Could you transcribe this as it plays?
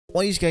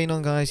What is going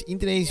on, guys? In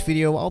today's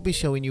video I'll be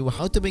showing you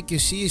how to make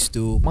your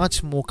CS2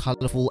 much more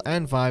colorful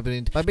and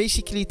vibrant by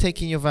basically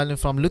taking your Valorant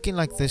from looking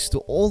like this to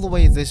all the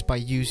way this by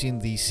using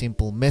these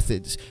simple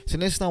methods. So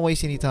let's not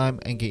waste any time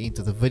and get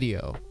into the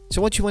video.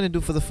 So what you want to do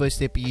for the first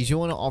step is you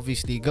want to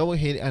obviously go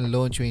ahead and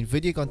launch your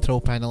NVIDIA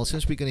control panel,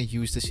 since we're going to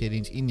use the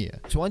settings in here.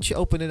 So once you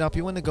open it up,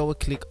 you want to go and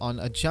click on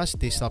adjust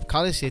desktop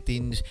color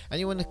settings, and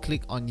you want to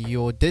click on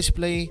your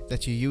display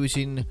that you're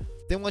using.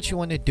 Then what you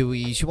want to do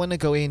is you want to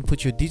go ahead and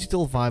put your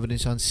digital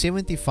vibrance on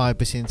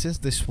 75%, since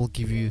this will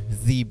give you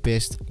the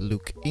best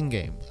look in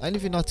game. And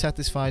if you're not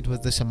satisfied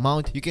with this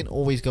amount, you can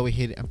always go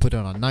ahead and put it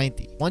on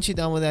 90. Once you're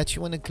done with that,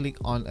 you want to click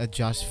on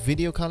adjust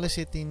video color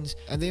settings,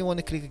 and then you want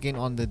to click again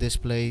on the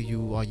display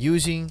you are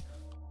using,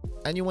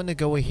 and you want to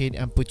go ahead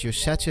and put your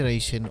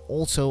saturation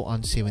also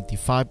on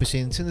 75%,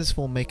 since this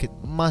will make it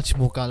much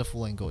more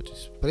colorful and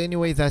gorgeous. But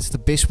anyway, that's the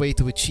best way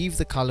to achieve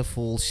the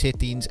colorful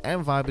settings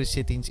and vibrant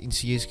settings in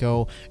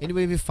CSGO.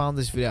 Anyway, if you found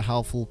this video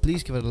helpful,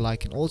 please give it a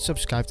like and also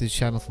subscribe to the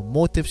channel for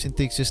more tips and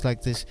tricks just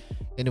like this.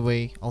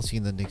 Anyway, I'll see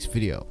you in the next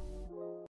video.